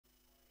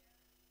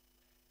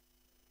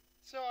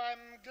So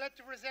I'm glad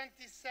to present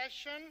this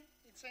session.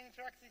 It's an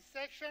interactive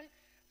session.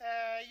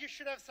 You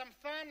should have some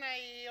fun.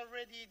 I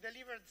already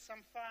delivered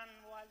some fun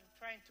while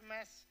trying to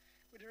mess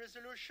with the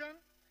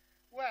resolution.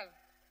 Well,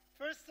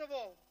 first of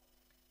all,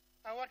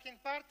 I work in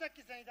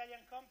Partech. It's an Italian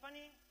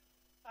company.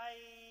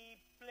 I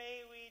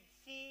play with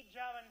C,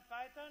 Java, and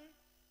Python.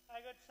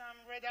 I got some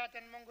Red Hat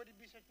and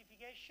MongoDB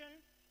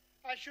certification.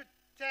 I should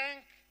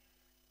thank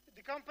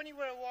the company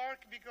where I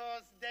work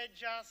because they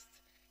just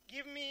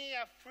give me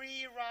a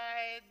free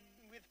ride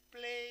with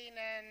plane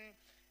and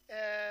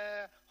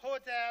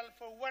hotel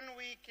for 1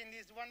 week in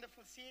this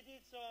wonderful city.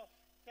 So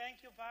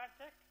thank you,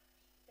 Partech.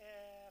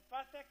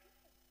 Partech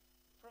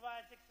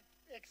provides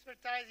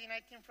expertise in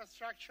IT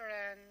infrastructure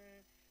and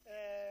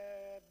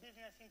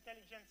business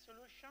intelligence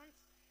solutions,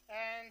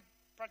 and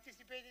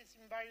participates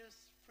in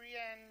various free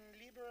and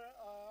libre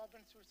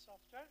open source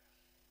software.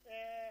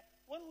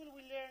 What will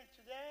we learn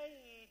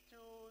today is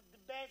the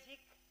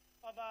basic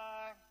of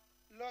a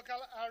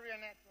local area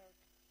network.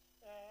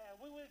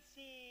 We will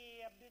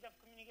see a bit of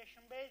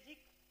communication basic,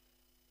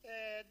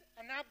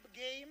 an app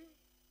game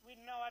with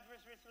no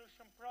address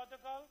resolution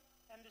protocol,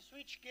 and the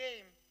switch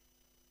game,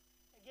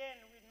 again,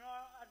 with no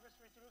address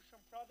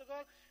resolution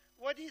protocol.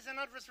 What is an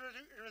address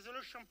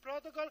resolution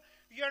protocol?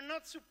 You are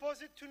not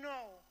supposed to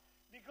know,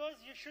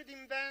 because you should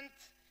invent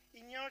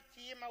in your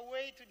team a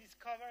way to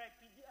discover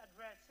IP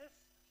addresses.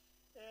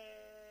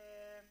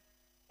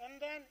 And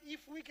then,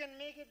 if we can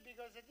make it,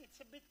 because it's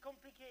a bit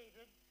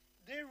complicated,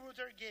 the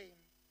router game.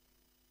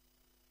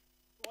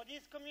 What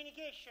is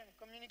communication?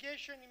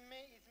 Communication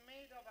is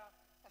made of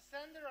a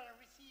sender and a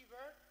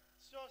receiver.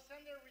 So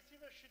sender and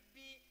receiver should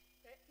be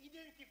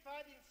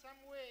identified in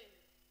some way.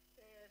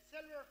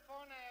 Cellular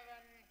phone have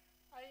an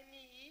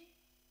IMEI,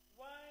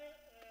 while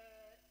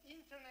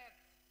internet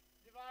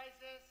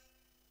devices,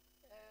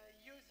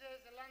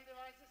 LAN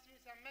devices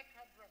use a MAC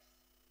address.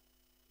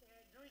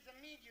 There is a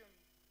medium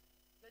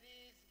that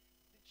is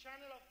the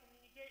channel of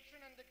communication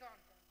and the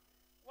content.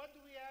 What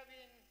do we have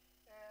in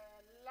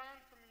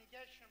LAN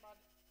communication, but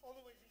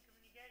always in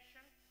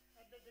communication?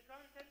 That the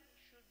content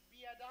should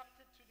be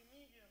adapted to the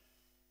medium.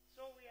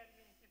 So we have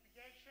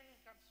identification,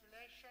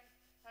 encapsulation,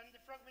 and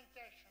the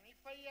fragmentation. If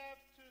I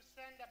have to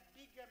send a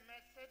bigger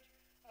message,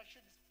 I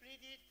should split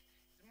it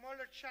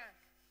smaller chunk.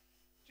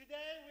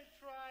 Today we'll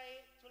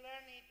try to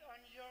learn it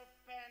on your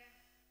pen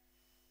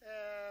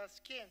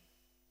skin.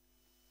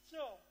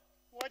 So,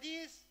 what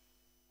is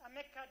a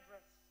MAC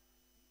address?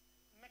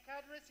 MAC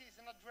address is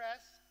an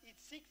address.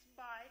 It's 6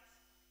 bytes.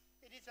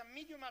 It is a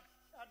medium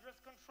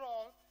address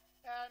control.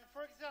 And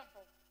for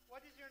example,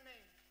 what is your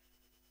name?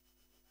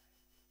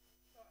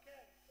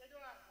 Okay,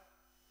 Eduardo.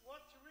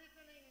 What's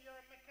written in your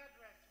MAC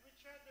address?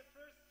 Which are the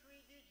first 3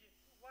 digits?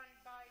 1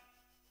 byte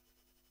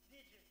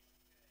digit.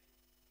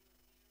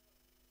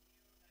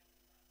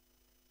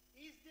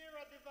 Is there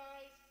a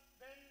device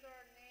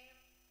vendor name?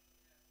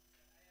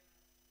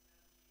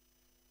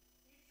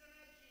 It's an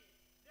LG.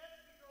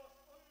 That's because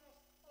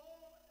almost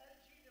all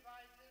LG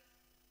devices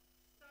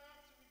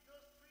start with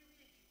those 3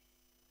 digits.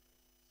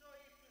 So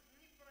if you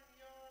sniff on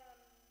your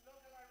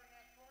local area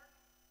network,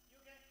 you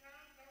can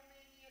count how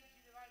many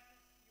LG devices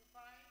you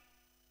find,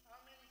 how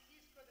many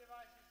Cisco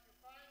devices you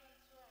find, and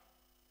so on.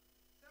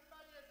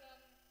 Somebody has a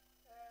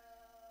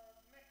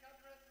MAC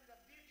address with a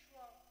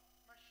virtual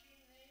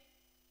machine name.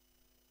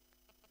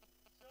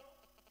 So,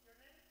 your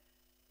name?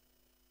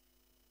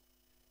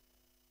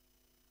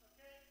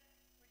 Okay,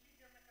 which is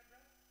your MAC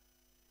address?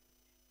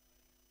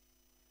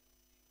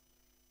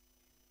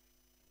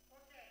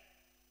 Okay,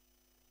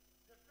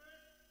 the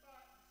first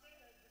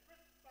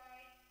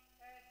byte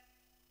has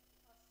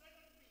a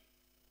second bit.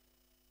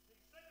 The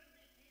second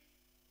bit is,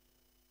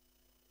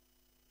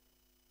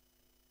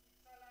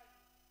 it's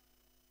highlighted,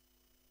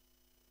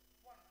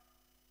 1.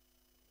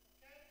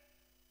 Okay,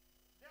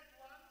 that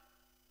one,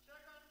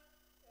 second,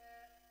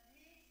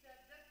 means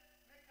that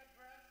MAC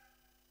address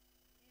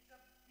is a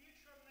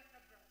virtual MAC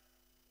address.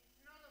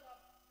 It's not a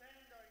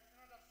vendor, it's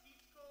not a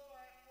Cisco,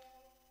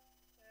 Apple,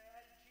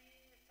 LG,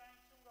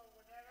 Samsung, or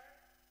whatever,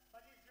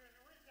 but it's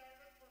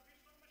reserved for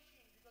virtual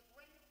machine, because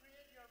when you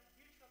create your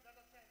virtual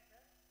data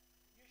center,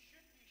 you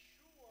should be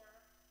sure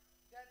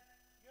that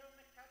your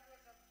MAC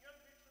address of your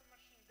virtual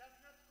machine does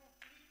not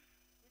conflict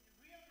with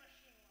real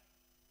machine one.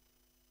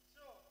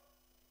 So,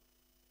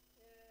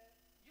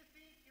 you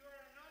think you are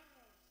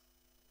anonymous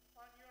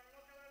on your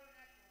local area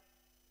network,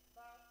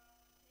 but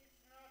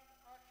it's not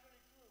actually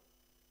true.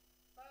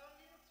 But on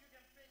Linux you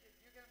can fake it.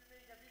 You can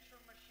fake a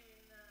virtual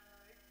machine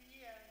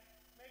IP, and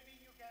maybe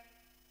you can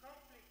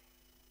conflict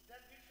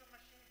that virtual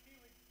machine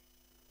IP with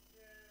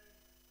the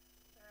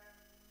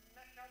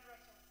MAC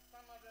address of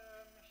some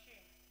other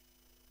machine.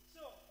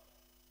 So,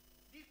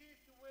 this is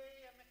the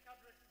way a MAC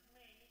address is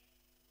made.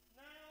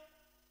 Now,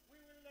 we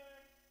will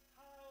learn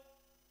how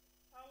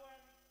our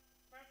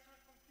personal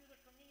computer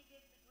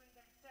communicate between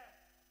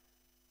themselves.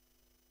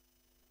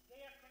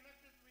 They are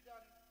connected with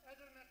an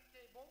Ethernet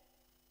cable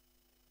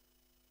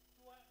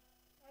to an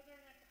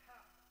Ethernet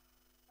hub.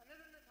 An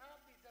Ethernet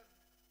hub is a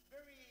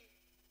very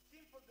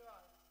simple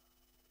device.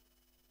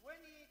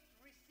 When it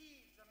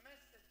receives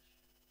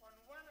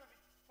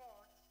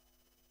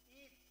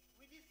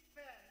this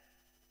pen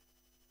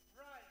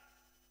writes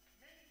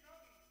many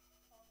copies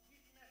of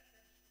this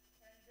message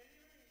and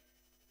delivers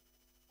it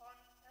on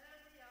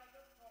every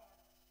other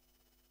part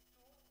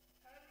to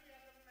every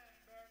other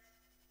members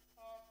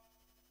of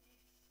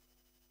its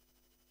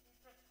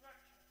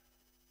infrastructure.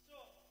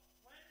 So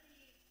when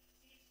the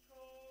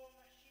Cisco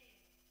machine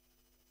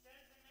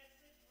sends a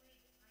message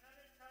with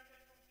another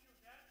target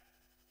computer,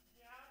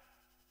 the app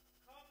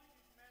copies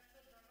this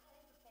message on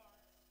all the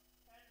parts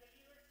and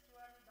delivers to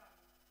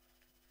everybody.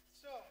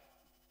 So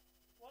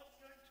what's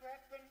going to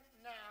happen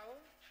now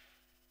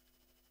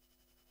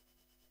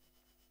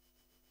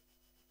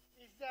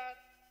is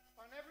that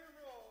on every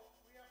row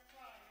we have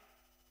five.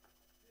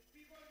 The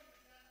people in the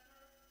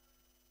center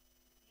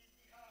is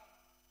the hub.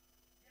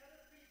 The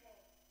other people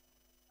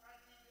are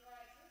the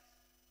devices.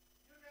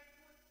 You can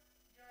put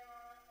your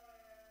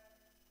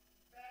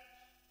badge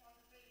on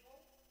the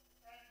table,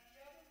 and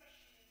the other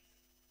machines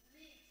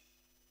links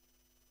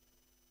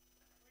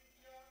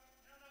with your.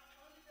 No, no,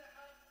 only the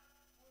hub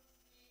puts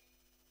the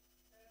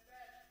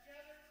badge. The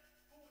other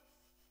puts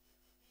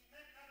the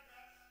MAC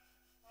address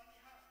on the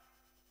hub.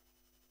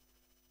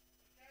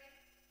 Okay?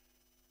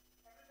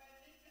 Everybody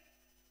linked it?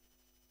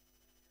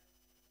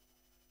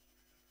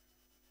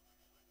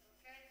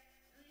 Okay?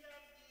 Do you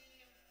have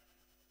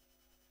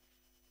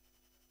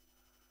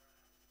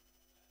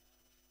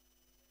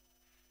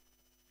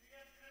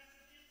the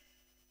messages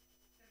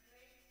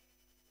template?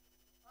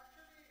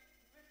 Actually,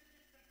 the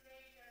messages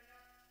template are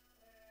not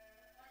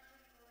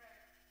actually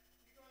correct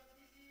because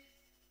this is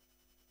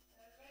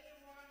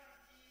layer 1 of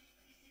the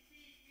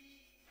TCP/IP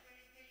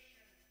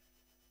implementation.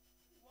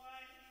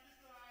 While in the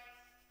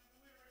slides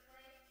we will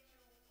refer to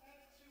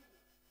L2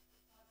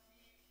 as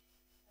the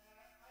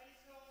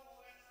ISO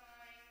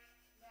OSI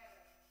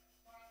level.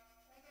 But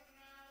as of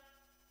now,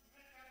 the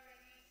MAC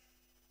addresses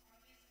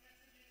on these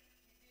messages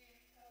is in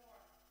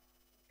L1.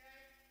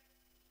 Okay?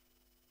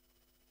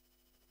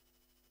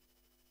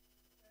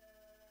 The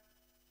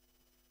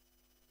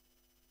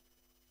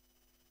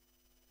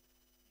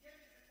game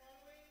is the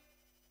following.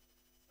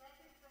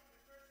 Starting from the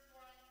first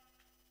one,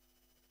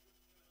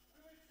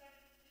 he will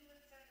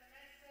send a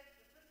message.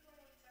 The first one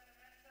will send a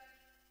message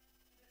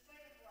to the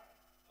second one.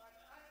 But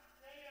as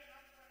they are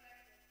not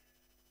connected,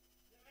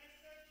 the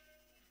message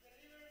is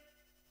delivered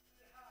to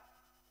the hub.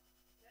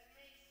 That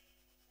makes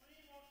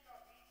 3 more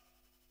copies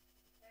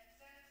and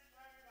sends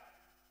to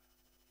everybody.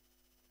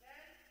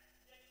 Then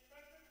the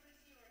expected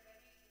receiver,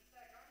 that is the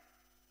second,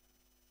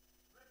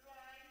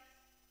 replies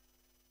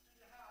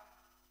to the hub.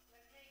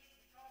 That makes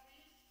the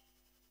copies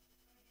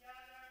to the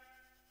other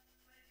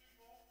 3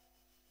 people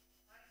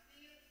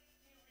until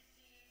he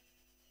receives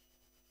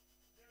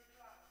the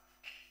reply.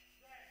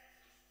 Then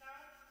he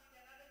starts with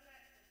another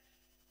message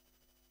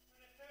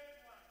to the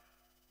third one,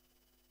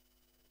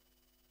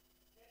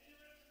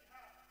 delivered to the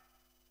hub,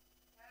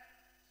 and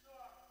so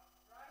on,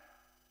 right?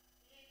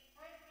 In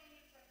 5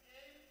 minutes of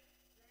game,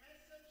 the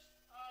messages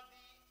are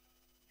the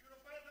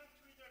EuroPython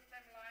Twitter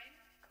timeline.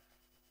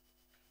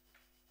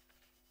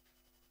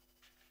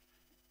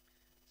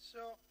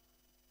 So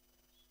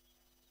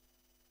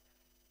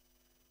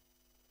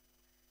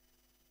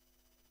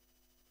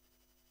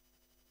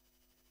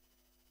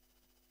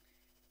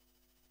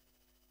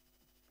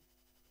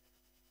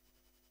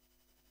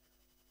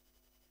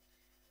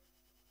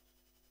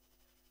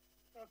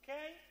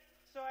okay,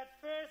 so at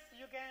first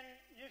you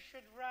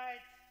should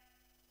write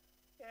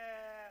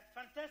a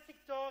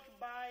fantastic talk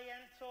by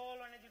and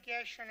told on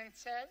education and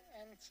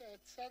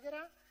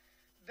etc.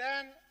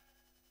 Then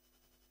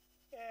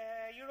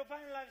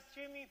EuroPython live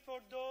streaming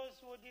for those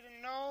who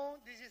didn't know.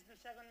 This is the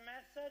second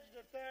message.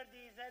 The third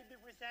is I'll be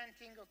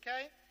presenting,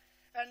 okay?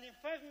 And in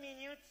 5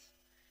 minutes,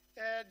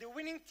 the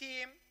winning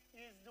team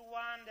is the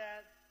one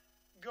that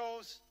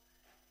goes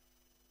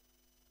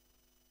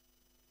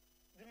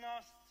the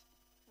most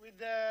with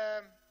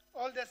the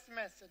oldest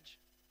message.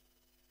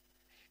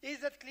 Is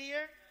that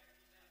clear?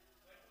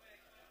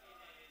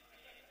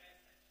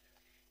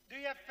 Do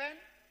you have pen?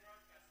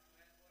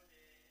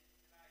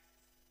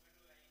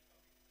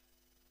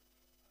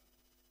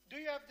 Do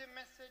you have the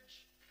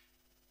message?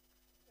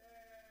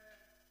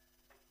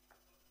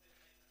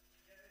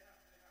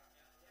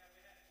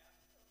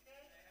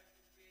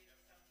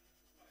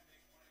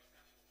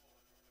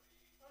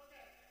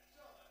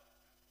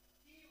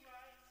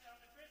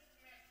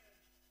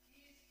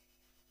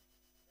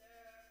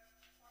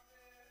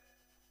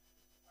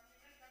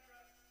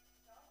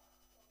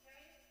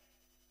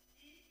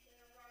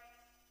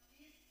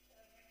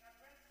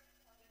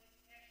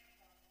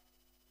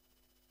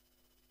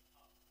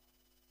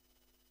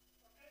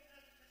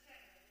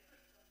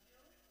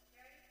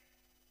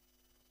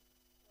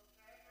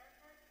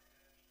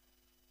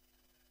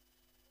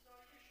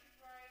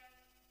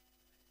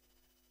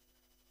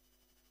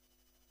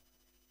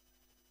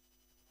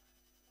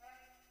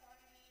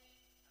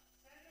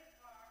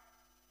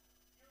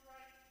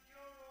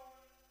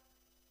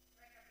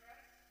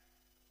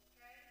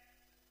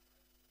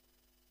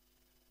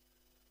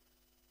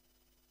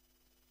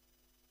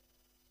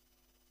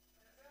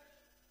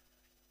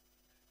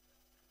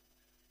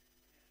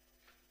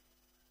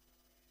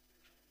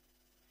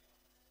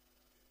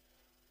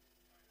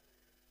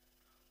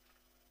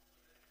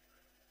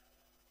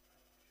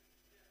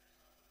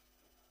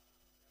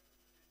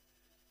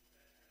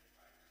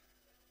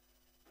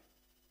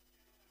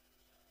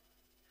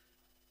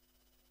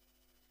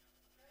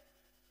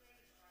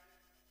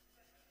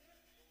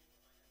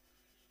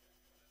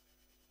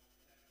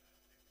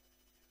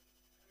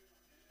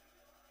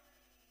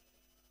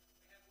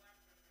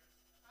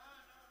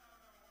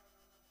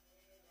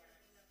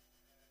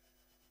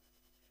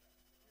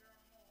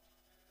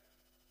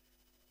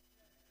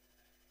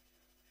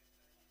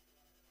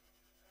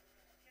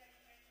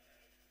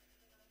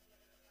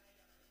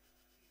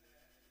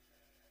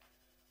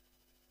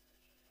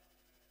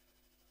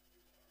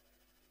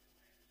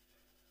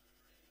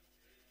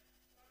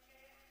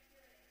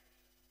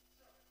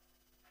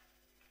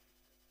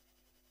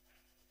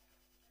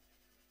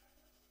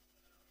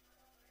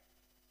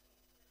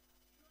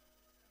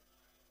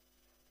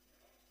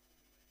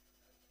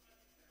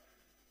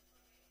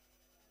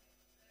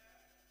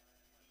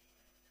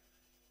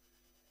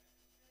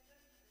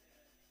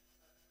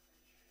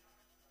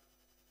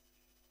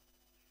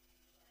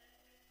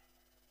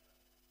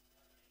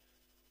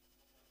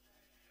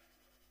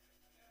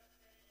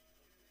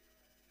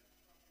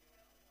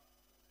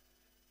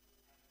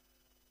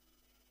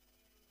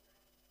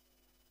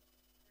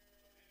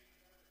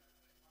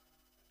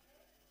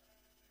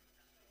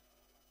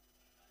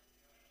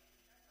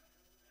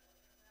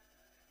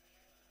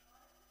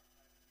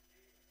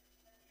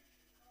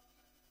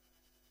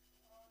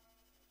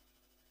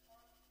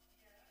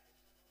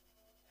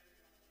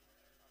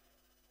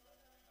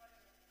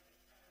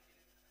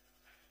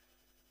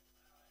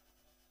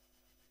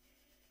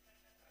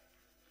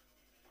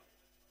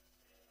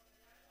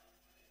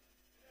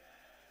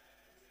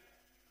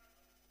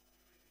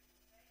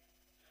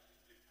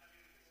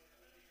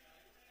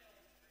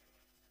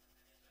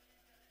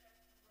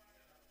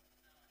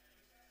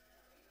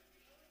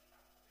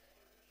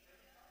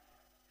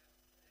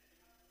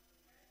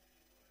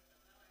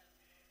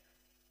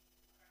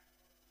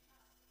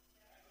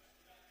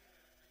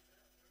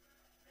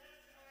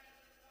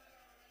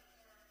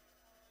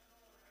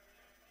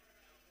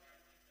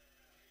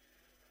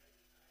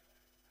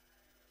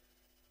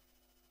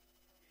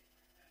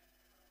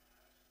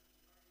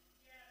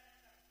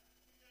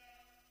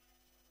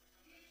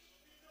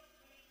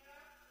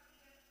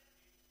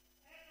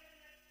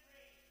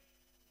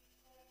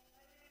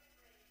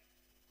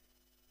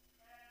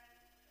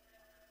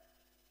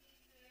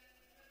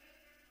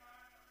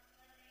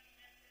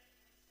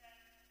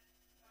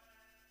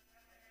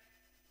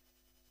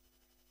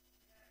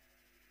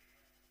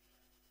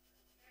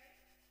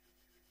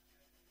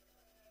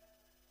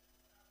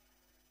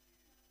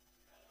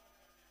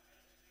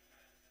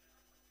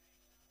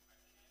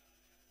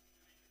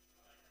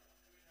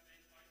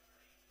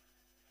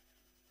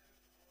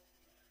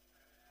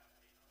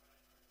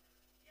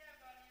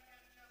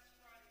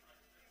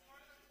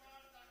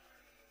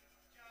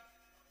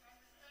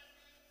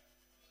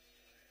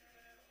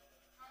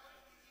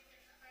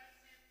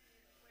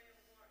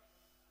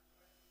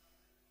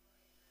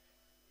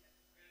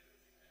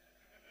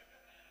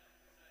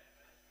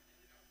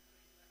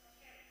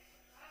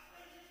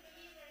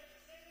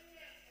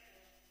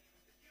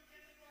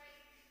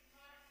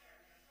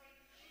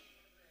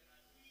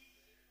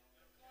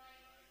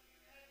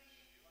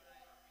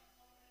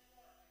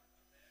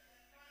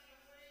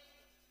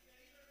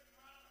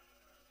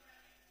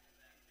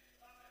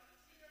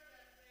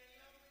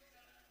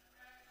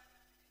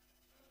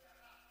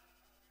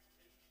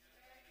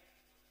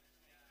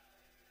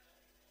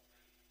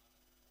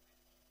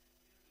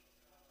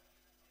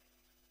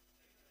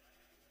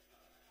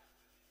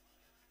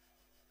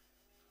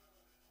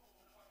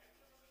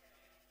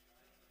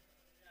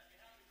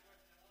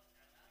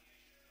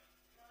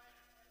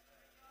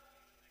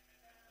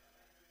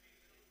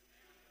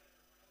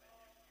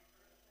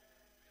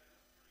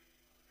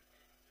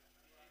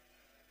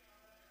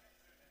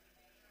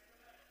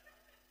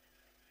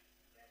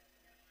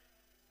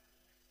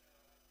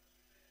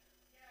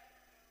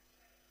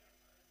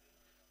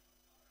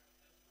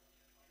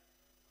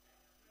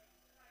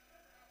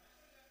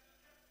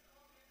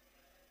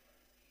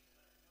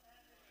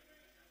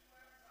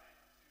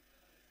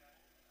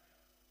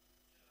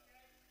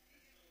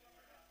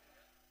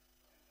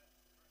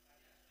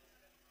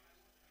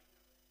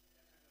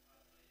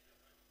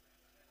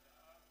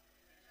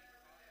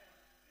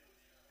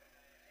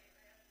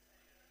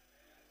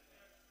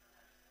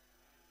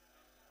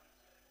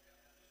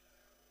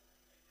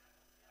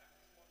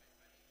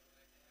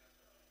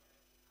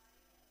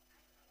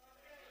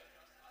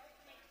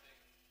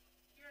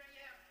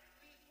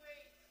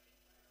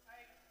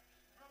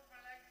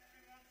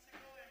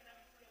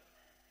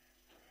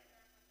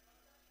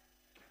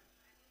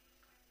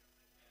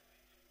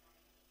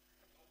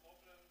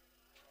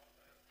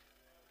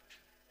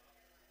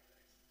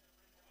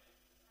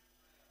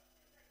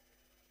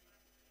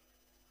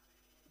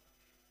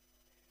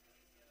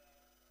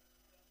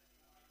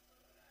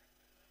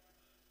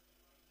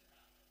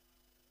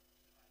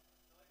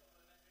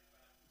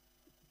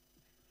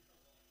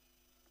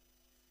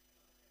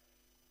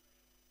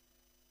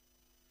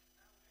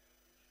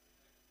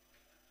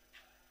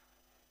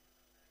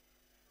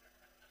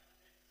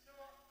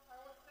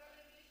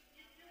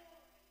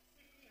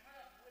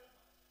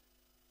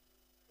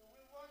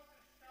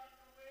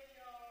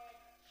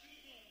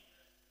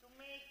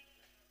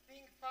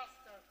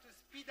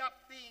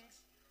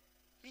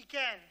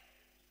 can,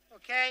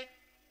 okay?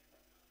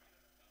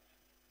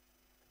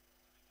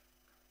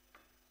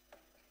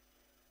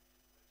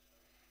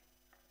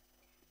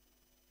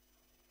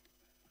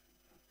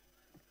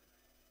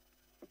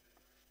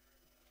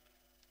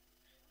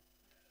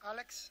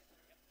 Alex,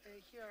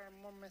 here are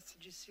more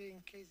messages here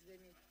in case they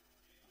need.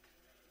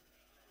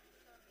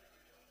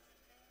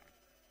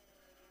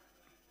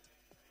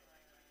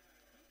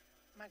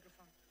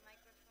 Microphone.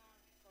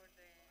 Microphone for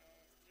the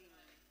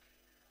streaming.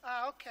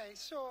 Ah, okay,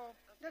 so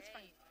Okay, that's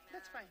fine.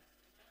 That's fine.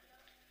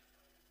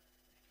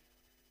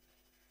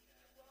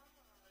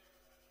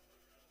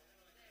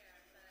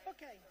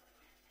 Okay.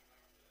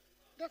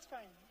 That's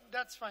fine.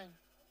 That's fine.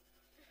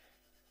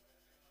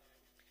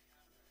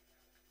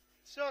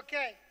 So,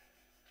 okay.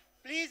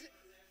 Please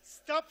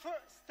stop.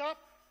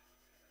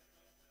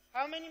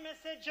 How many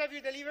messages have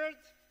you delivered?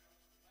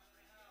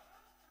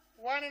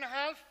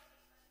 1.5?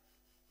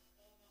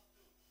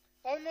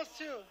 Almost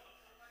 2.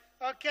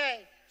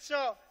 Okay.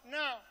 So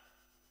now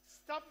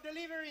stop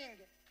delivering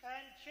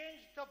and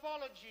change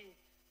topology.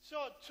 So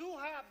 2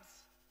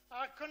 hubs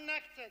are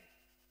connected.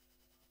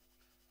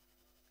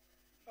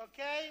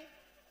 Okay?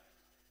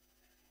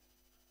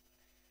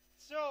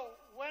 So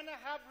when a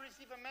hub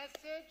receives a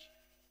message,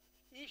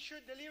 he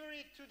should deliver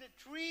it to the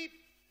 3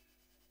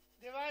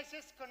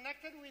 devices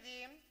connected with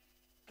him,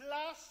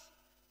 plus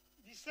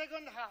the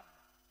second hub.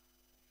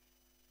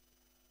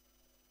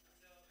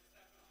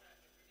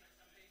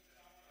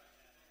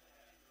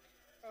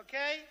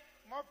 Okay?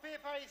 More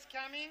paper is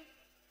coming. Is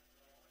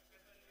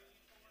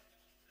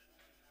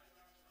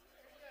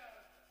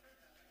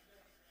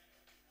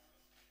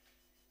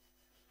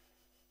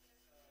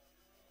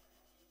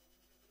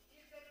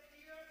that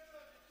clear? So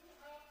the 2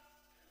 hubs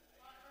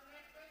are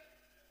connected,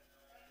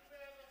 and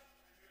we have a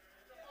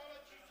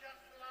topology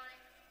just like.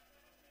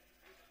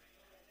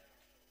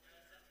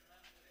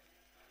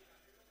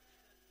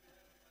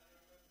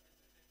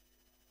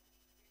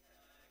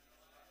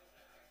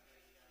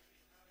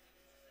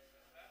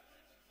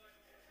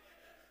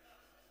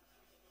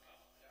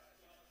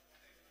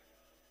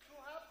 Two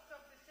hubs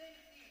of the same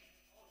team.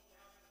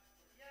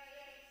 Yeah,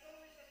 it's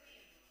always a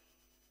team.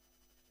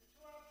 The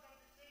 2 hubs of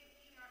the same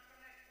team are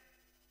connected.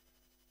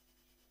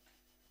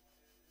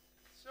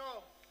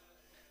 So,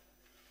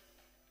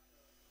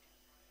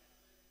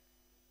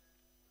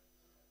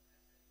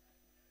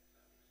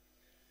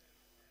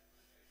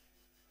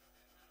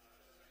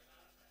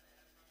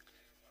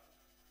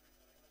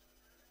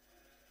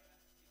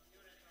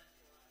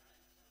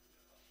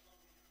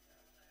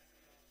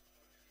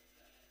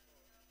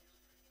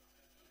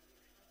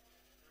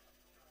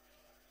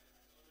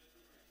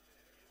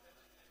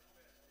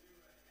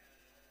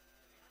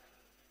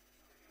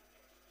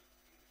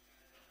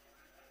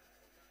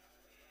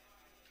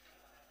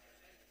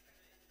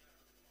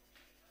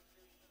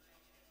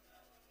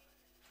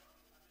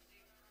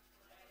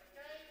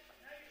 okay,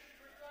 now you should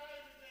reply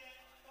with the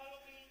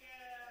following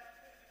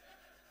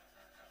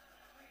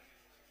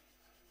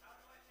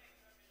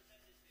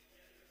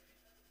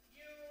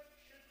you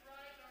should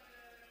write on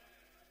the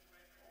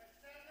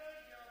sender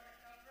your MAC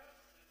address,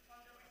 on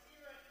the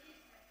receiver his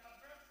MAC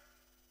address,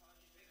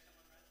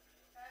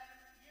 and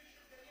you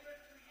should deliver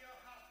to your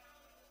hub.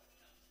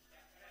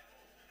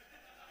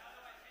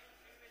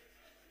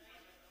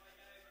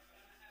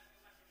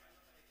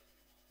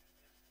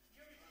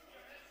 You receive a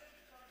message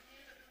from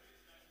him.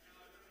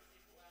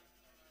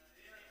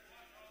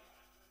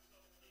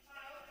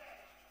 Okay.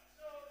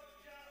 So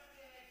just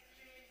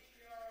exchange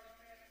your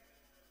MAC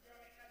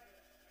address.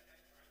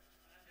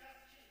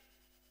 Just cheap.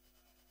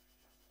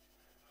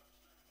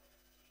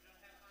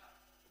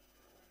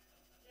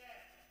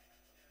 Yeah.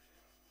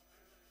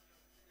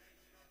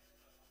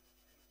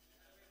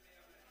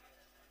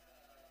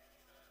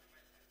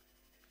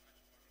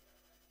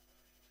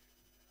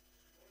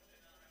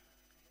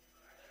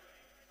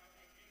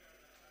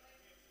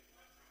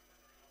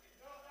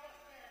 Go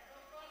faster. Go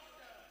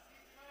faster.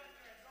 This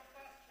marker. Go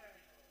faster.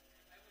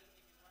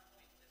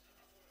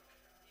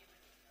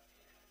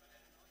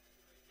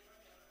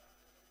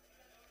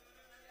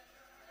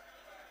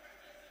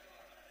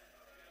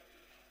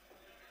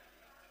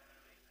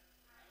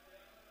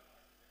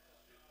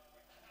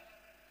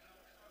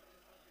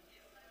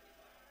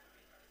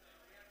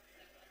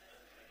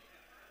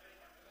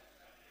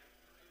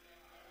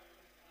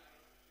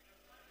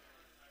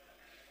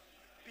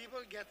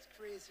 People get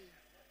crazy.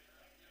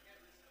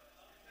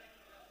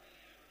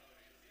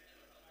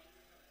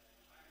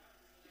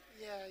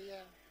 Yeah.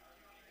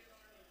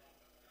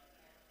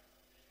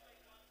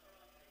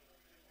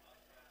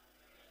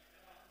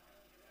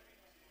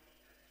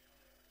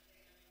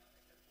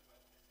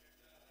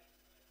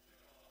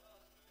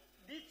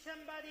 Did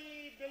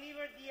somebody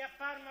deliver the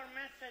farmer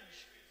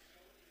message?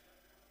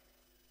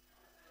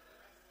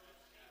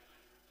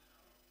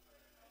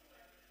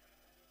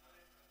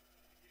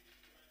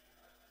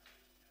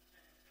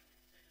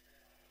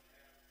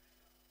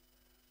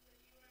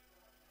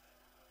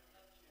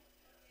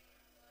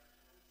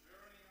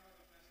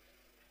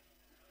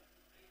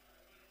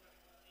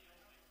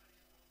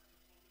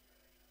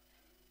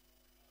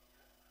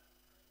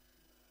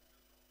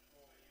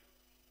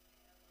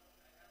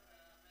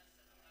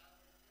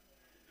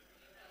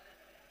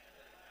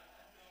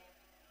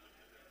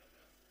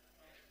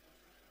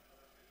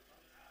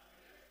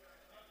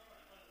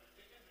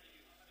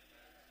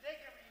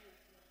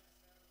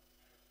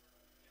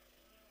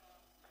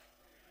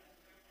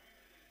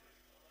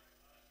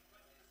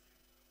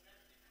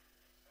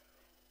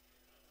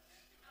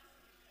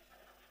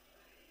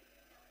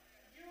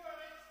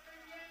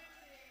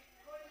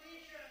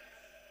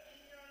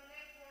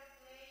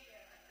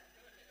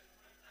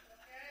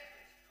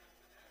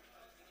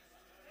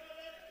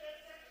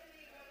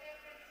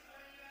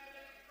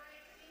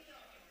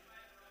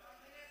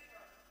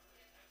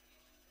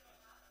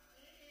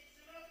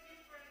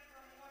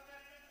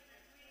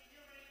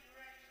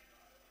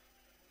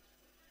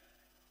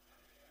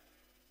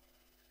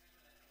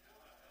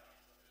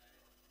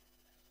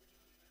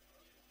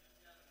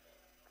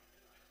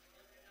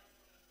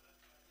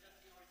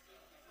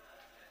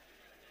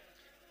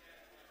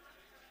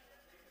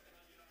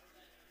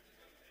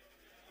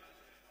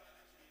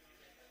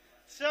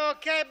 So,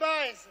 okay,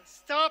 boys,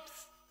 stop.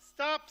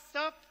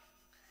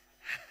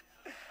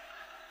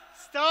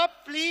 Stop,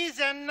 please,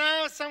 and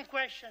now some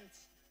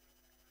questions.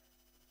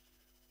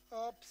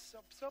 Oops.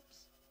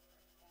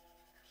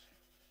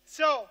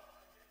 So,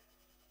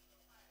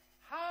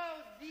 how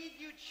did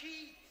you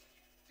cheat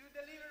to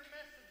deliver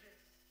messages?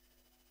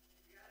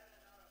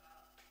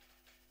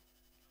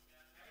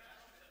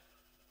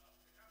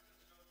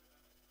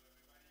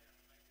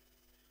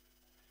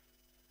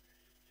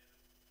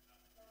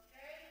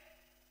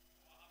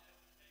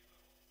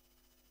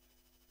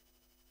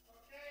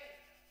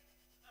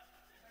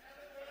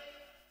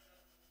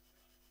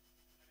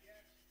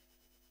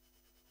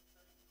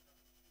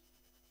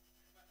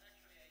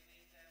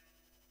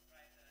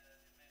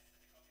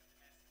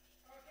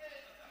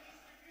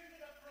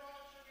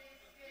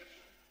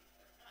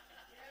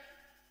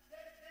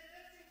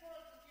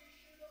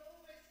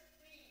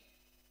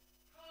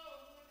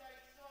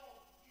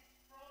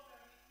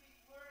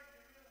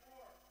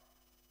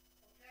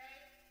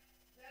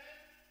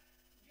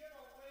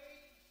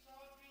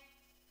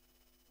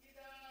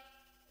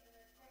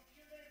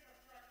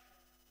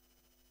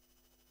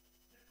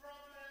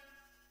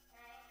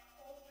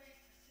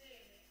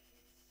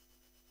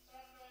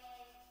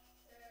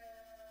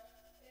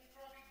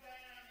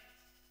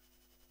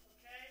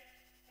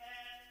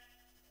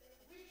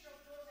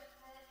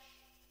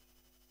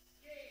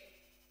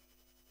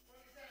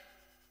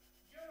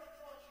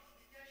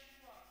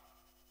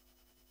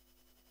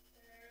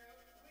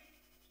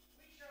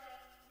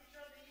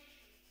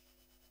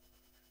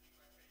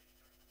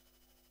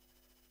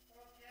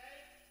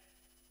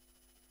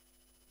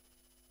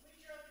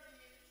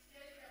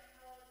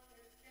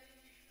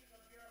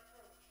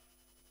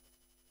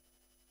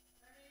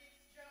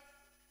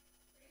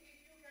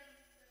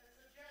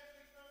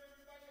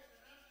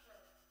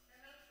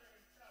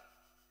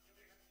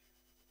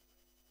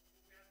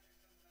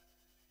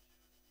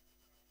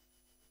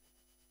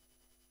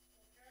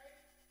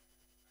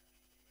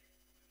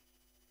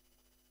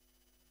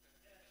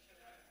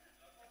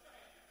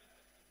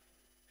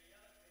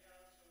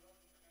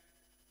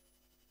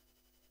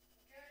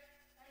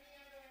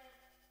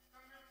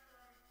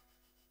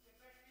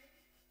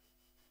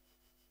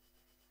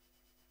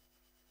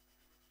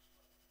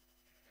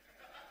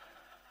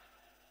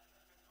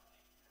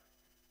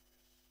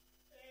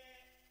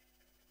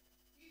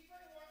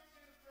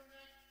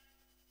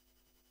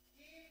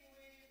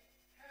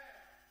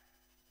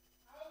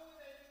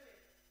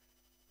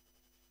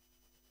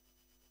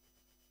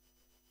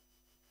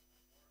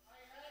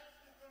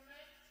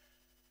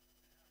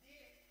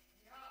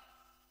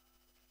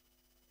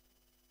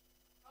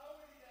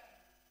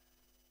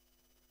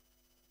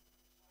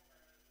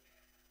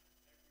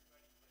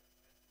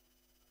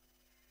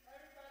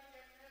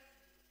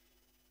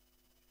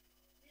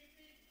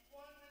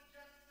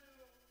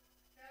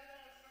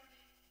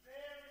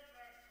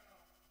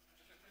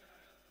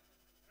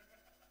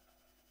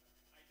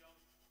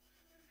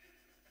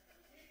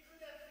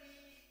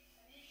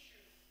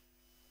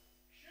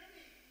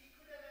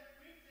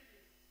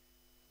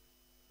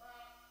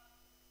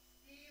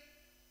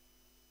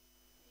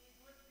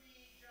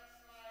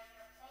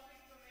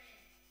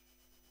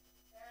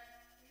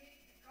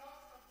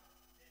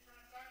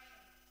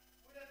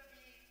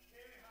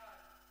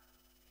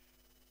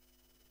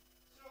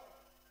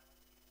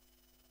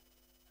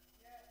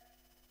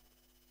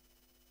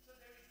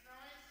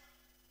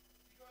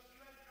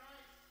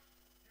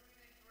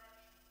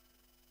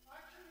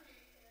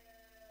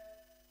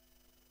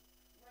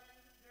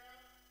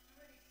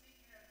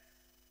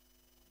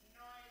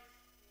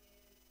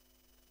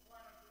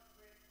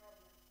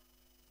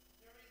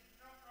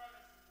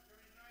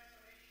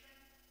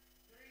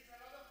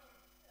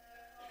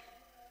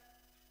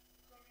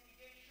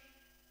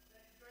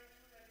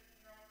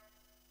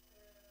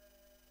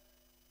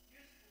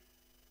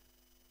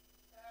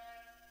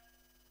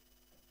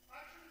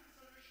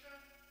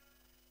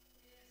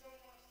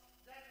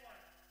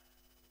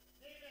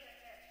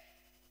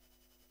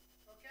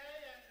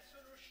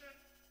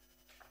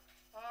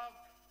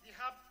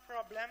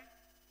 Problem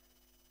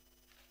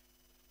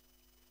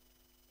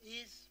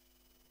is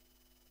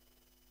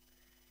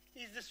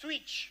the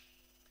switch.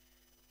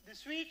 The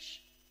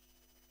switch,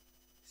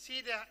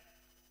 see the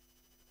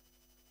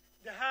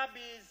hub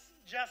is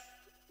just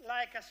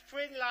like a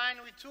straight line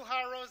with two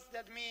arrows.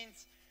 That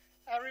means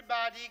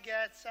everybody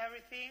gets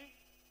everything.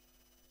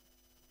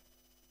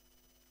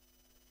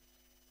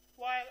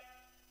 While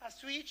a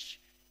switch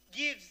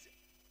gives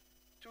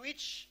to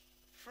each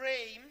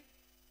frame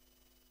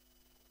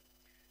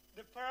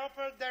the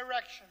proper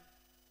direction.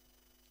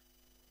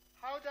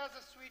 How does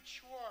a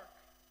switch work?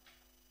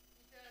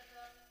 It has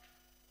a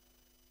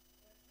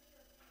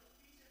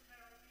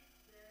physiotherapy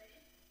day.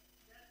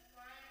 That's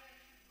fine. I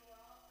should go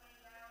up and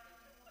down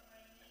and move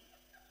my knee.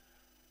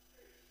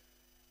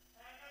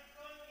 I'm not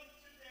going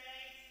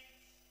today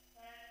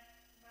and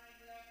my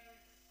leg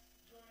is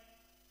going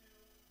to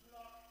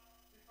block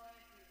the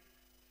funny.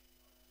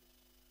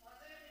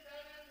 As an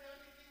Italian, the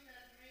only thing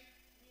that made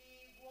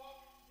me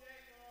walk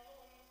today for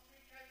almost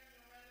 3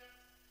 kilometers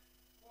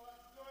was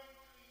going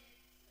to eat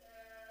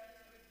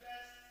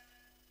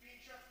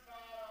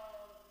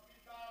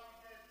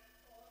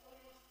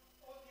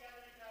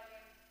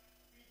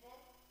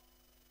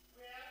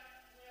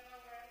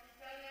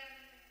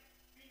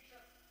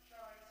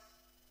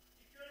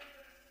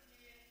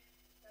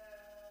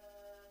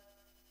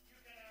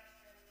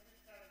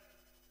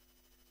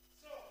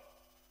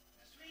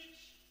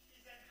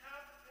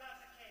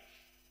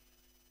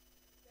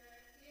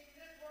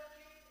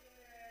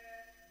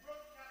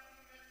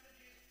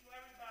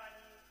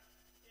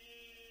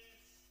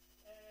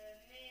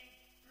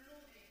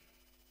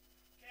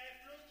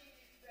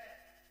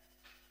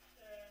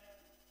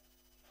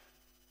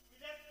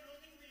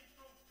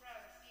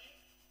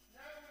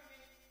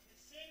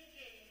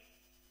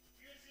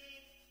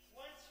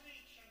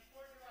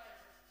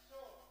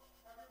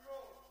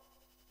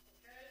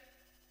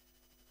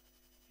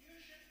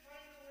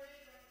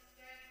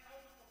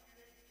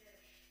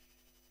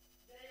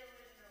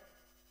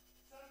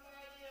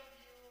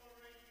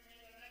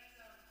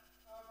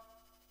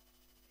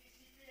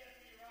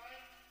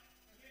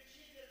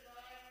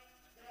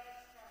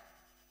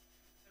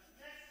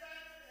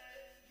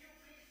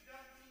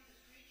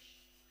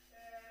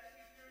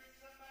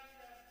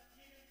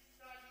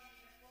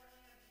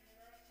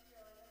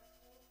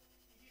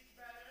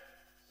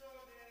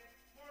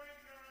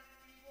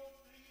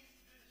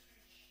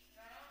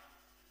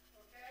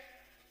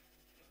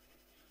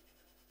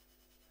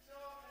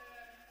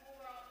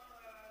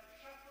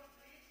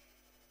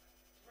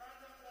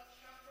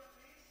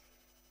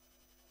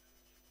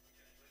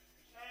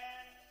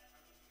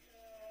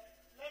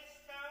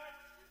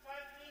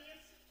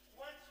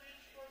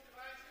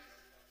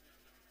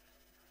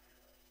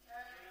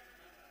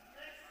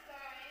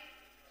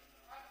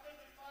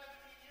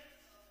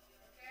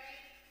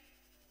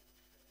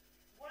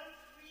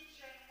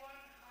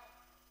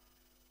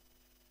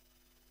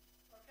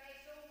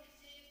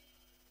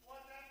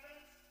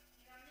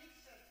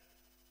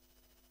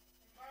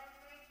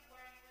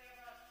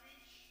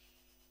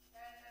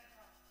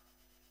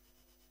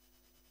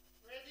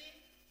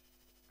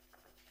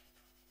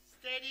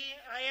steady.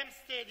 I am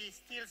steady,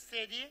 still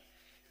steady.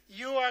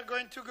 You are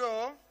going to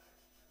go.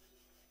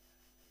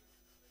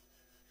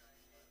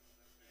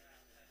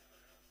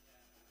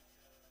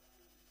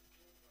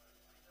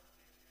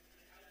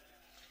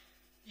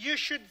 You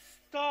should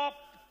stop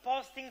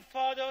posting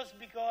photos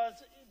because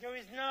there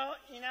is not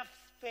enough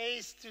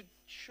space to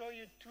show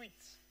you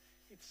tweets.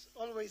 It's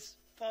always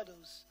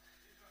photos.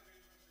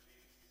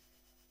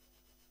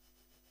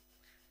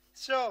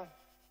 So,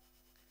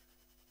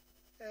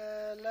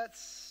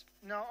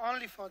 no,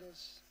 only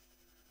photos.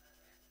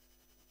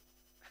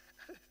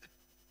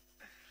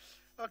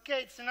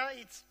 Okay,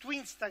 it's to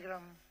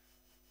Instagram.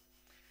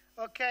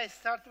 Okay,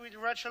 start with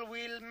Rachel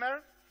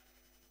Wilmer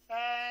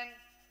and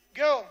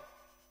go.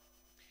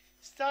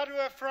 Start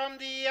from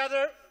the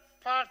other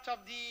part of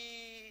the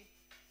team.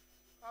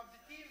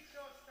 So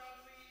start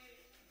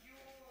with you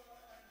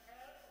and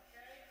her,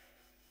 okay?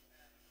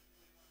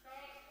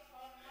 Start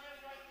on my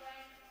right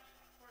line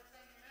for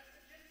sending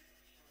messages.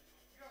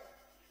 Go.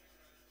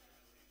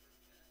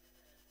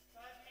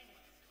 5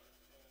 minutes.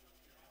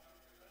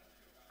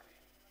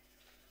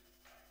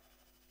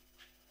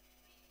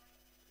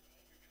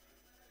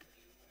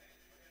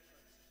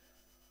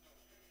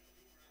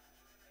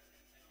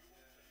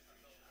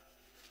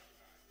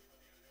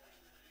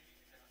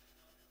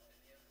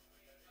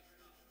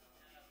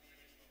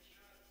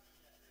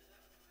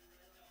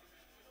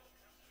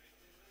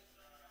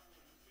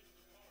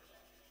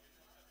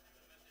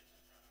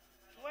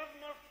 To have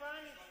more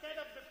fun, instead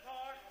of the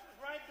part,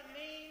 write the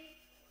name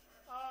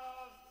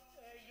of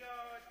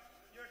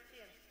your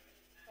team,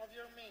 of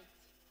your mate.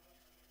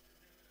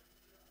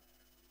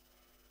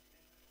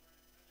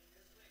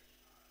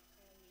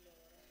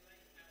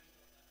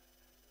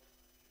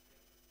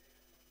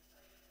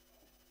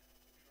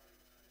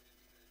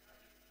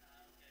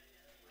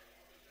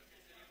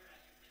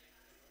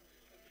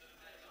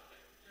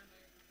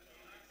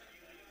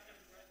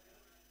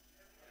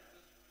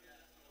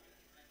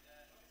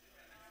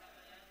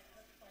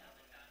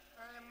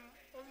 I'm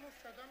almost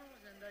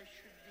autonomous and I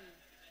should be.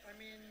 I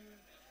mean,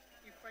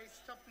 if I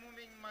stop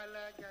moving my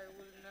leg, I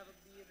will never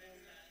be able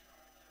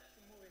to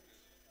move it.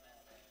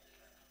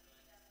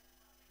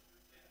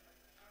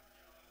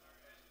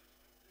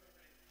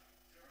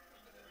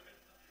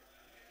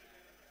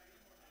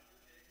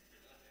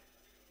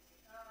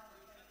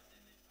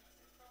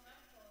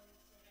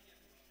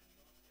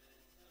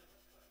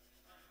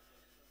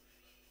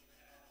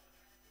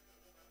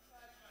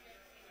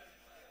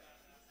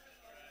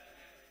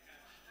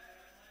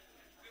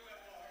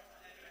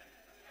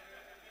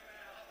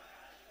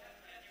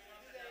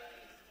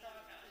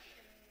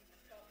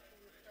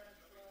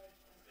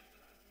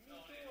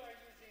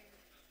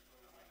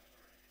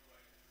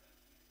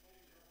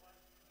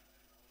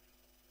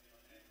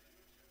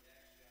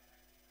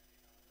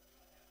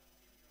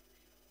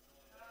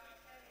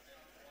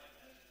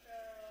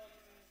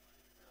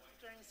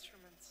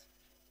 Instruments.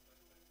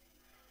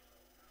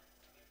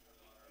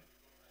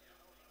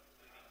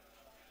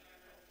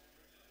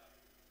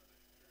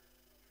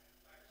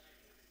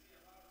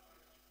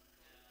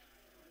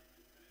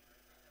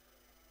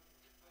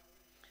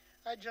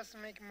 I just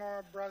make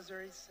more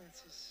browser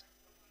instances.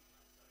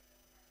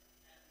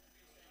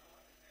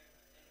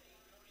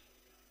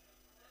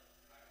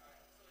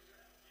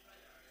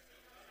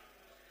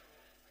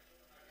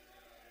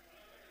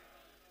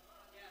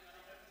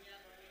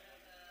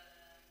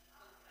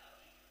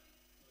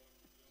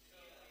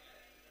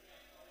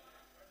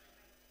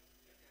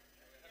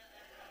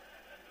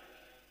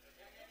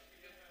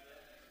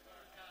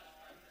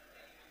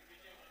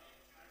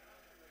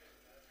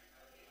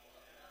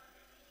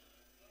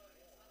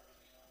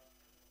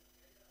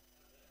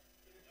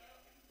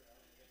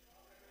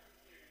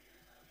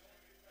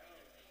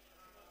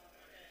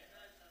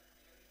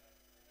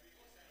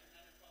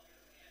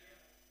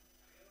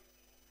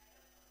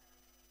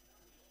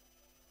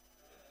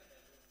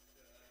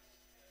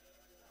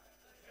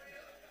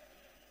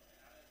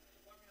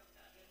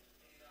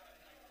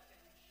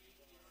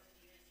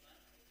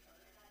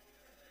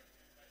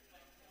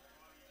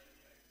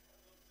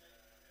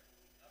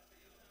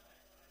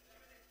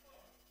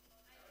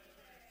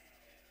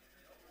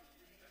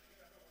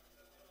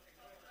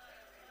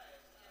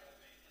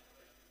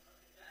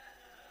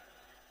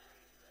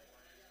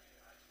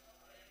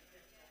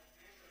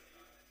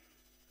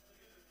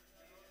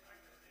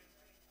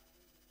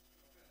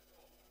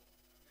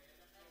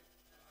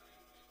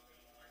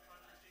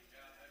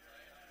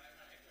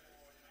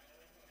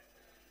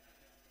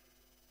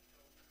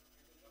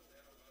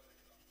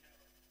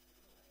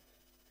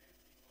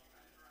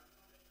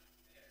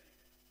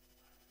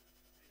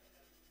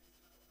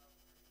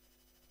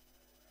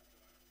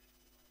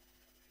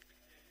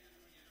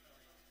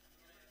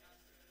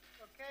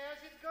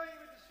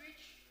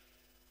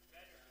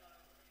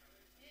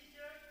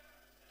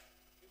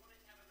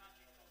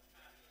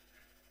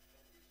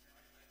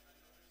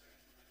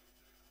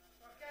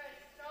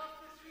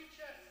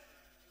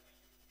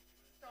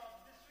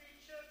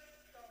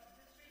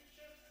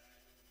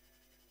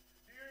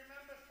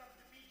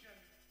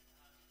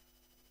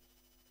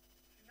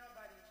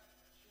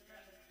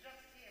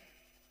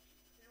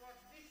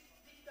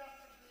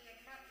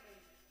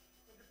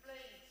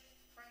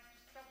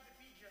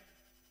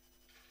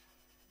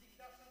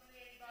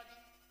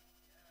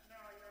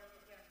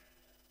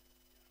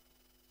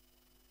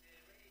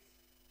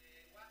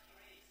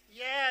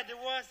 Yeah, there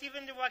was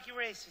even the wacky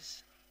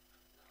races.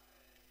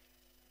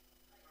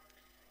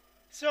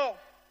 So,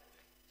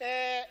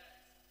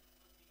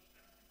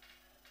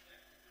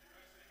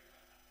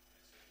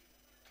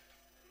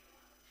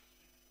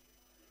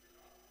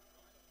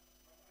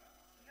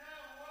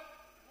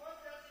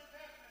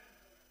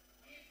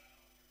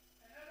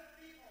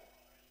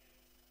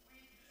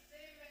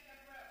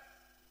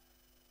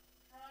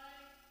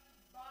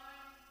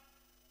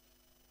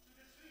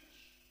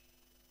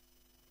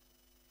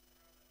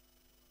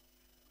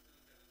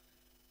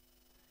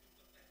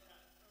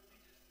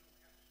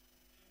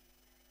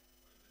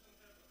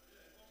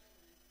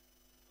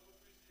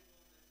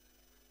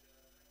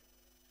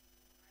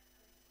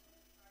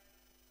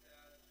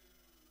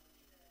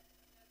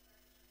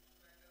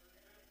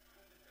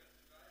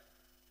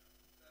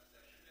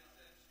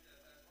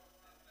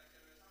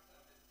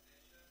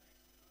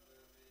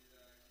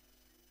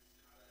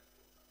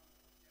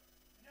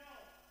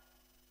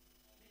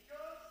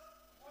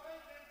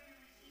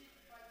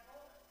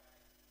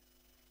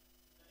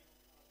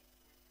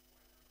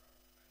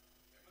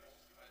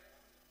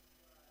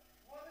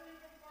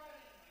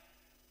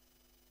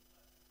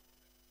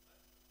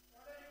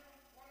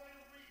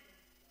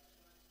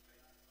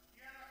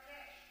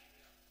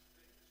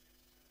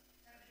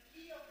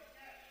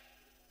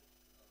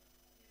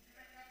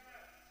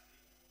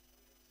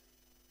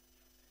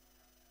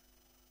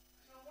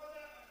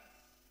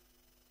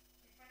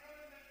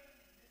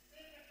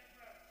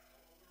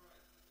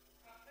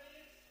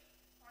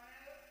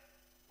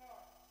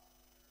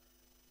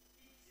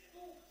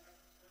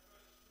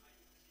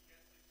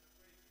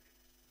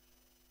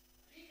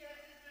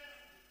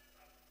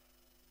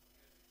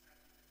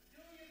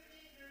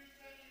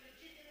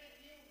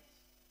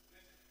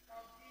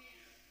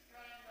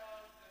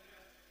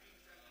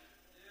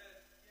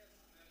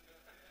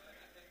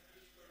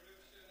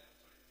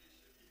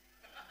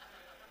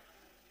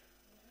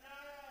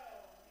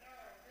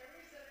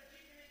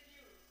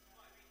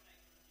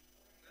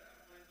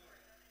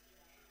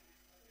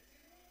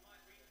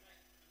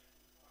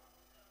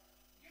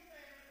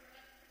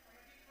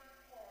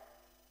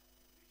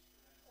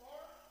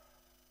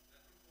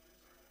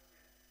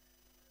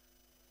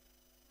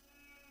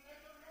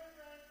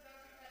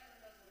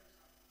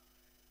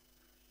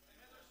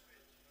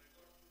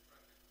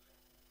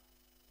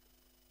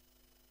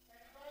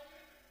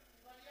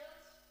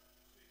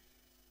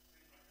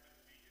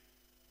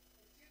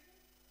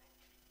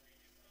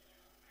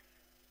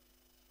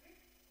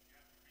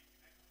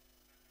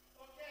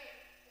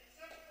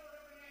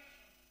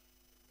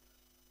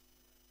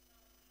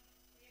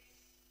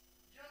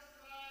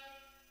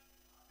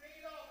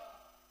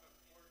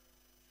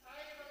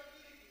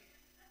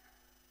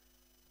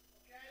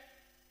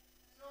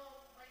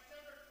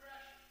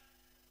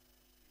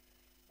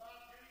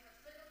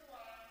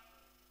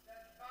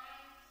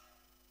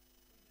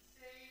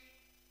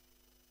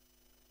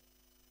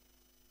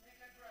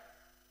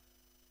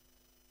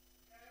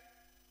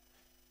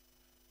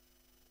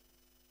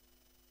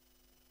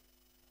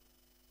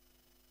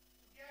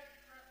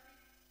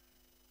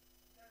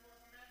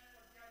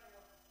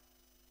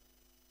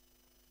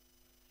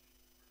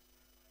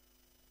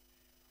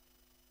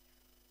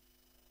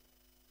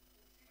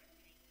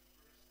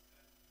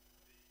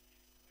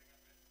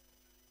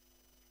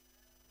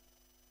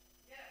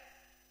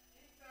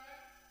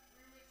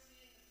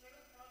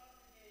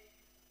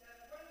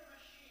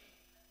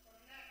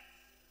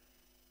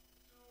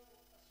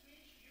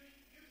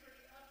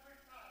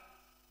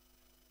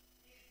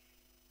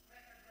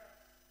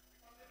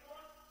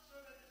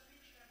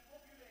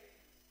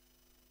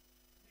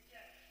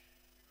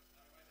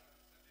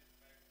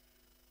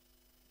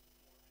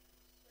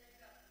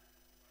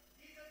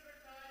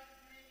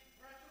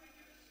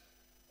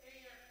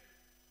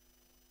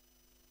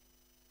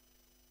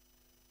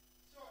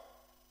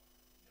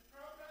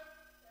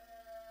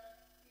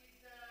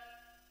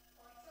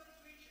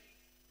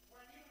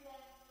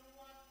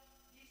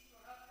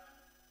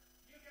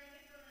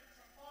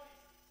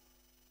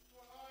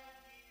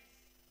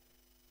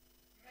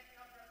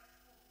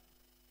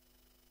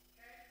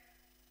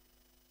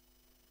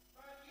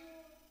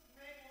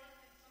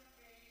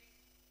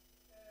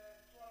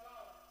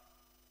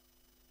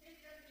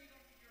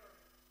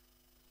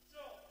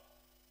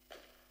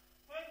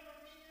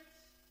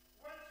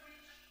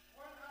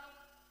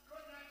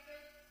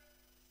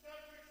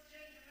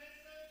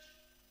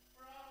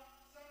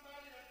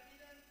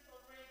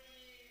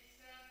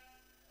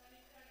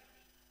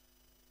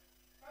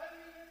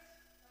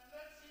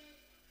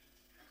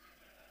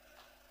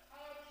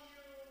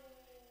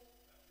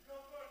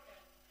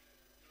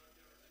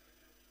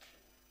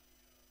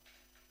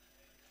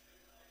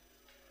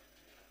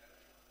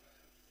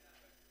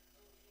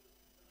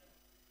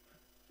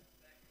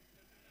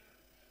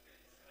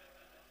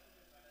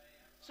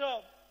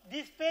 so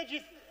these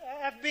pages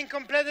have been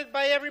completed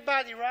by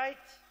everybody, right?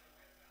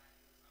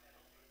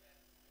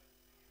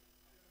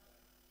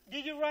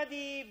 Did you write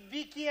the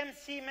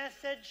VKMC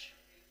message?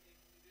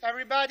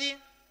 Everybody?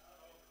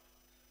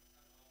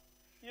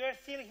 You're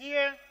still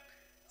here?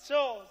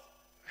 So,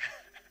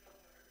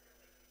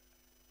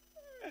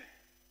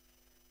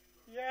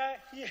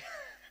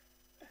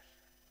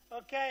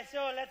 Okay,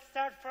 so let's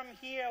start from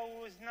here.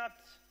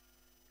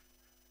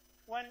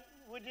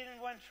 We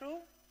didn't went through,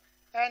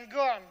 and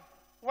go on.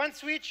 One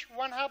switch,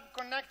 one hub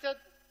connected.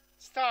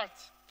 Start.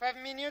 5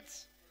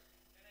 minutes.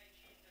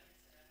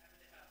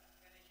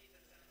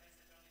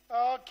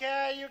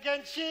 Okay, you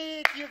can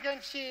cheat. You can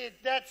cheat.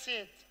 That's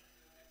it.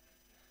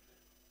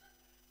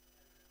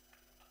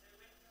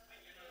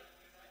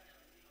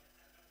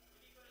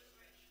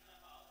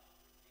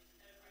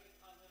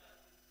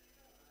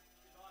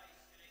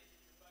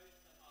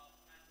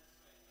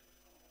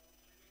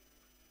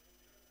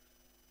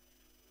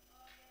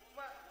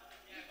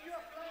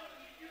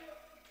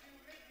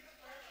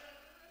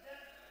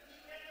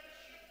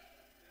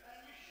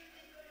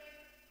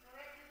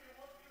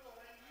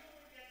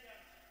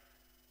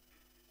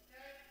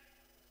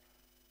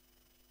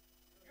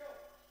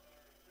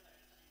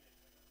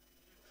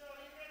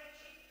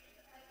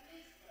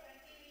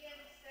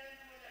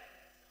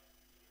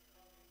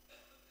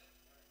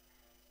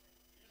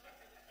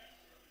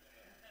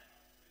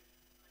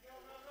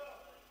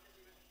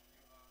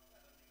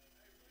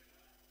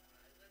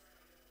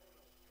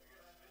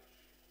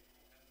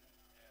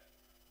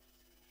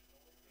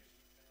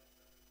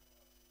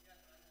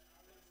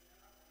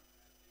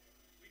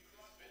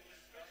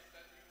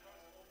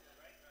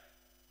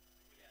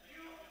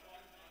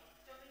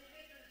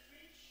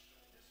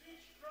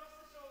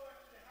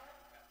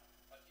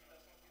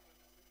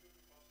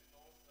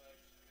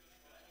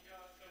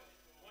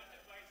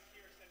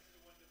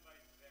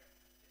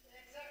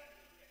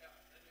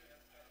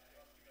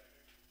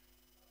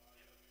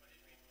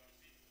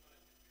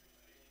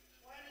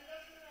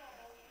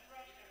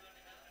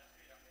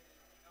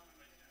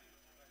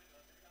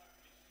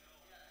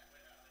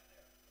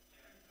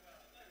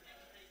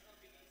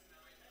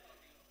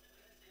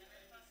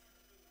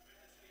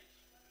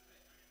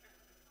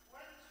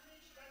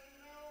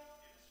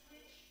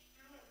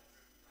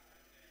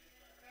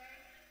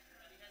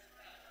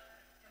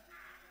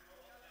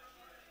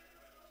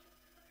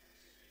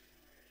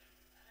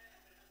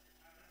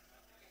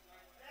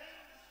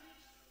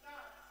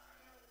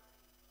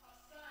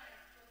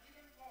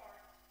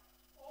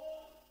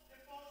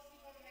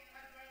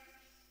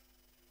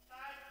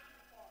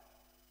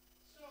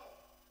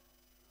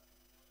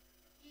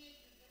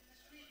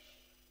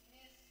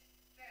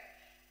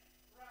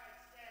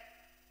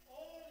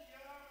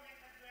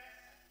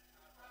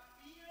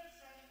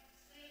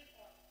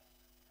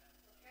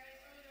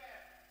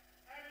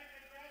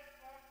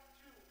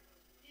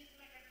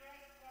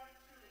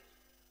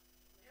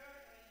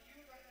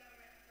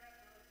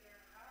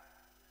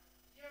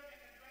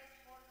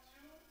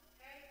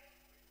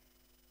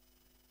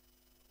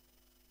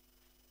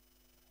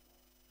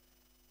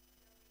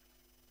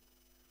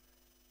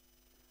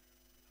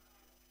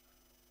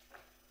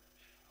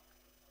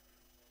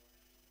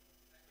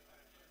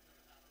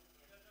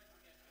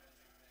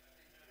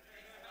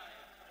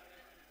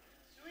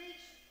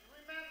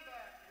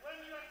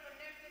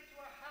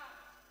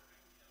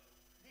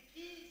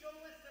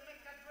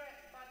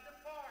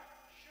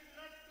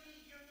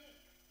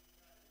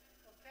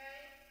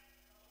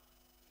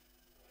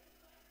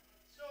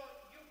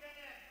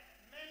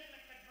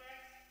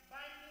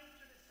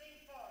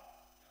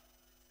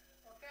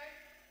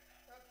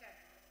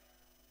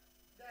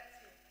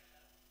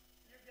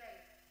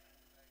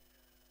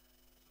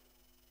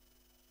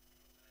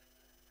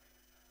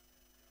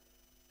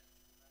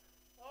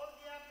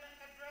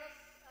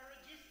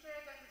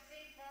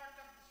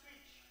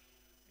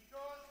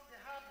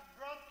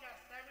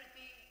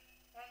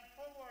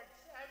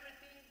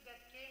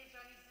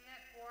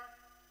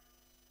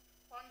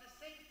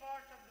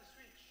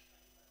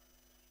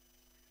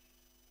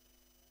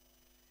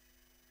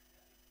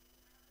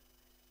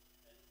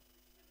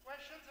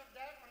 Questions on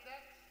that?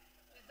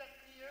 Is that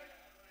clear?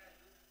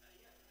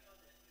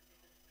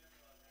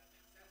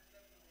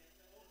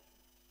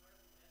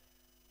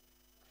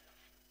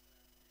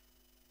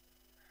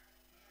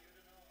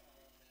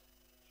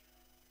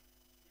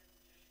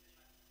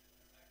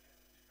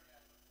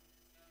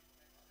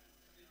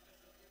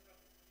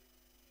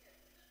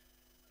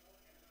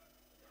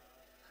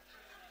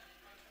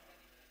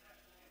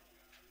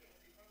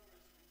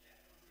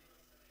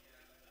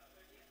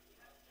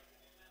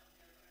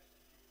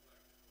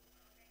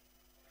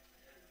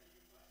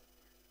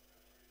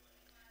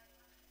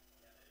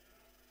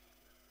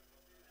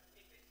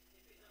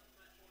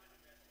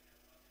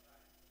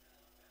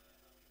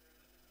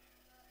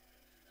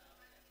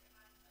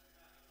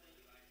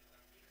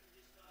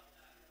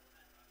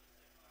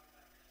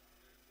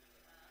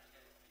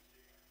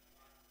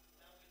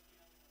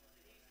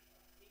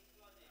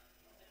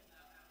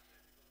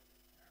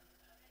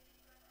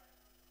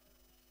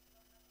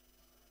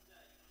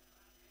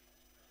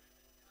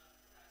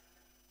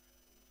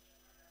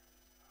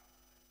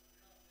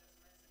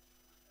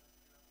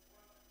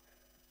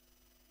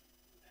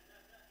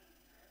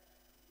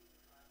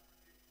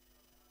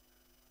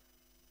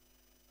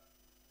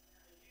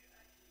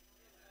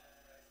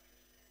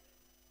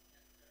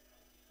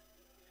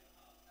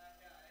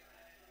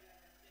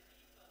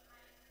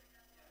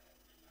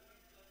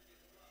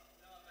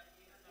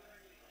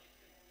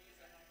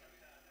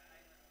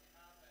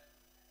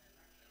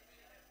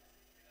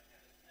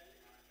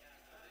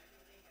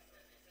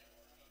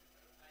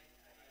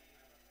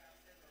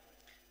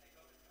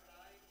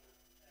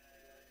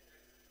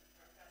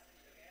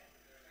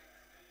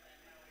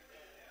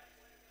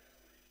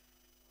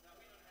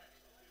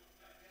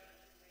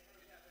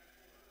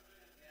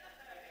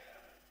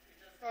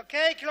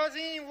 Okay,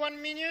 closing in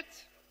 1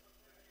 minute.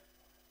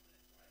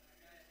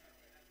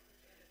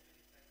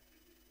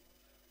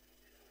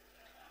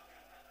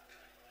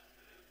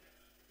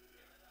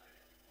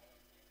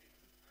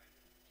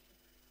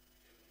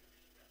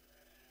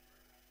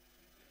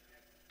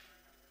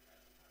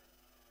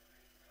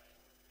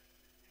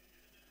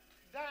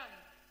 Done.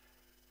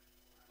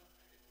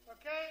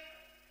 Okay?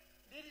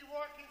 Did it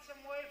work in some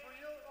way for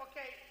you?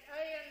 Okay,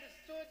 I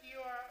understood you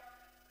are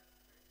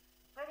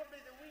probably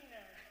the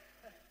winner.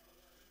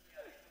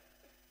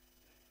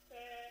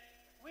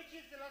 Which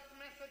is the last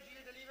message you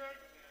delivered?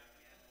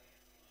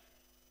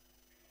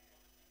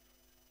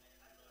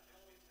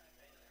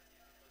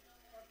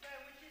 Okay,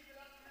 which is the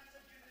last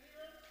message you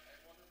delivered?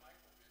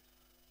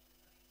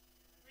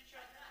 Which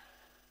one?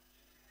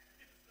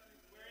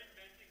 We're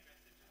inventing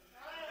messages.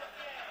 Ah,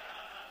 okay.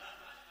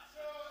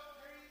 So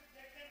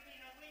there can be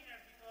no winner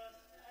because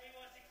I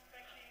was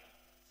expecting,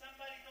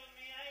 somebody told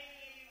me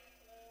I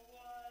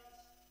was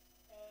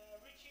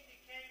reaching the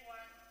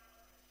K1.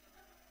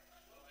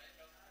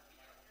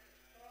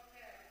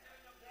 Okay,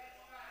 that's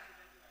fine.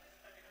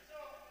 So,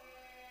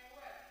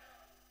 well,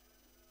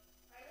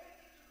 I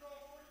wanted to go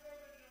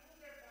further with the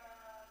router,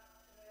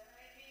 but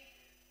I think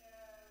it's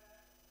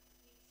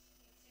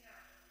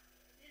enough.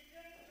 If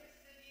you're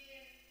interested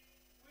in,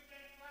 we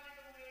can find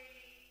a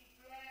way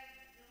to plan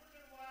the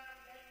router one,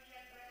 the IP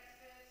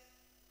addresses,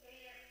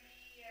 ARP,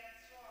 and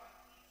so on.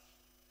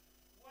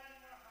 It's 1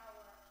 more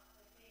hour,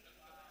 I think,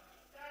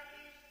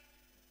 starting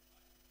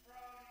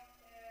from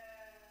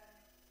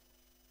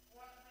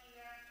what we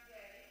learned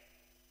today.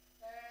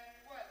 And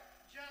well,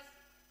 just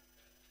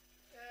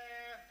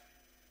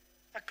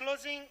a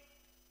closing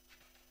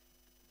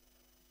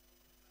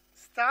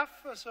stuff.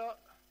 So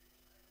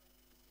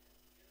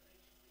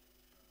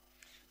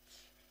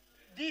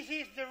this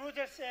is the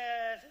router's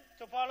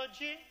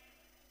topology.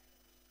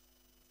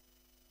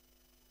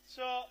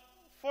 So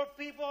 4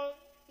 people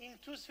in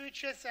 2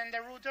 switches and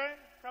the router,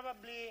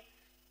 probably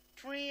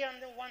 3 on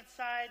the one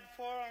side,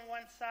 4 on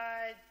one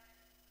side,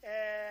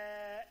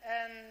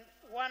 and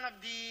one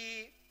of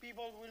the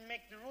people will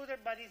make the router,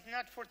 but it's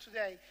not for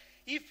today.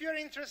 If you're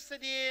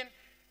interested in,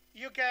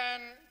 you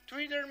can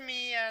Twitter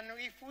me, and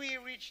if we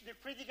reach the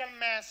critical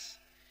mass,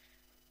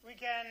 we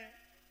can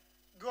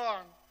go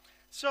on.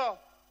 So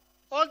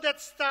all that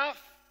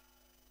stuff,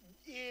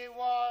 it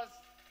was,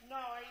 no,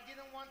 I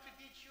didn't want to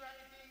teach you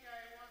anything.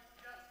 I want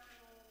just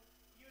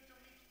you to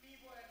meet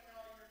people and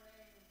know your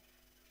name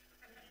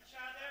with each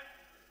other.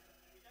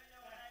 We don't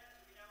know what else,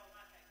 we know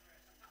what MAC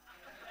address.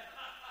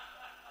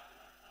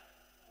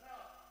 No.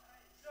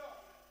 So,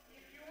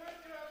 if you want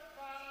to have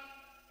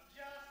fun,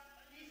 just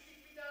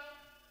TCP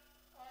down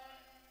on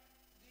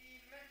the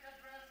MAC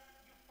address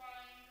you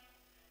find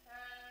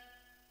and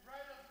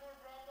write a small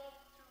robot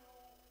to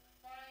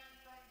find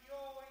from the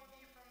OID,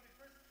 from the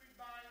first 3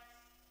 bytes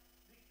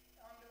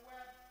on the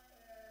web,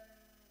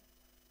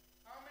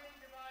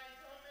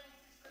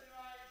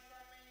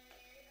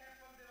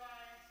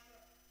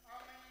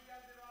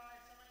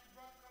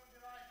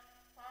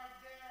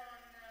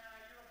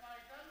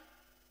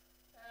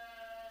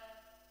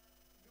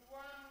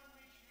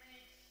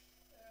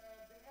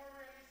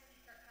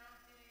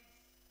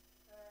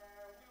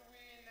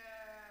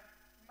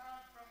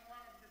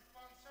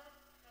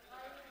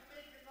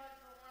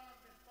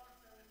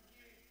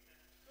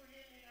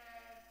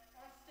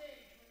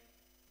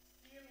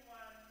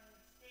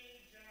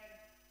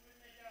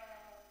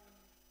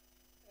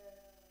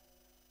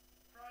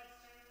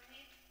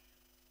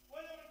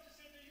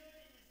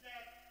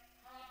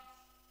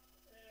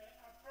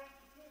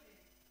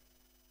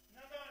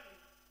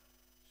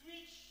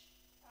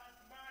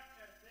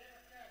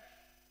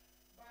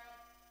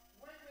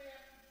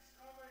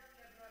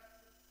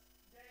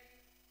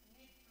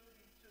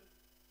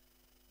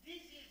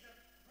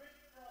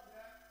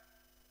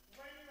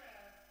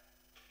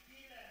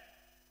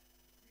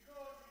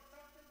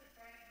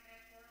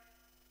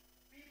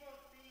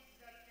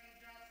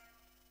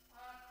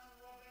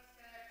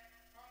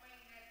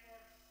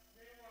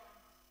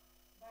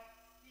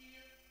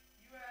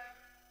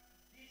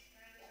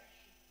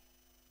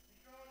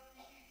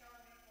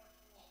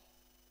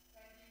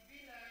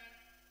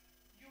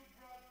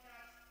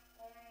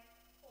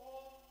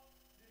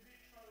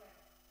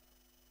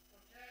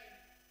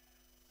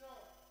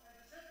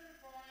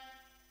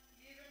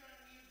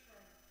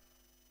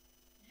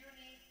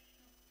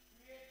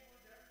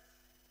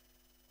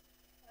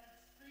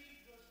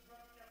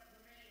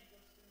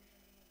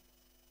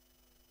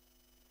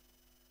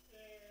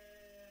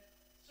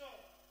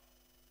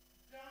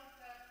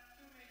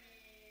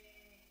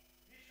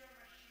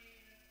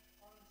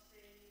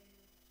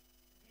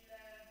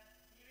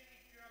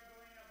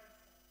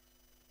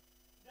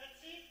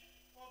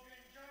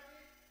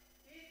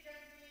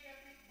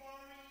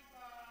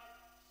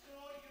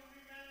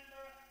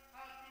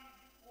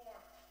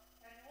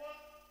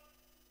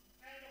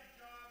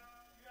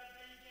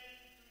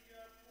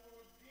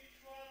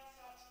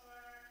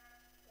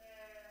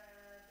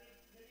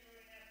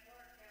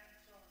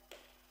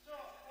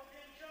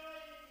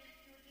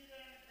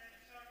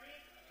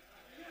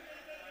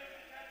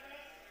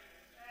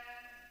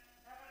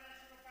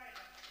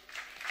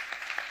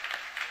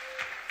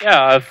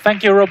 Yeah,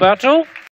 thank you, Roberto.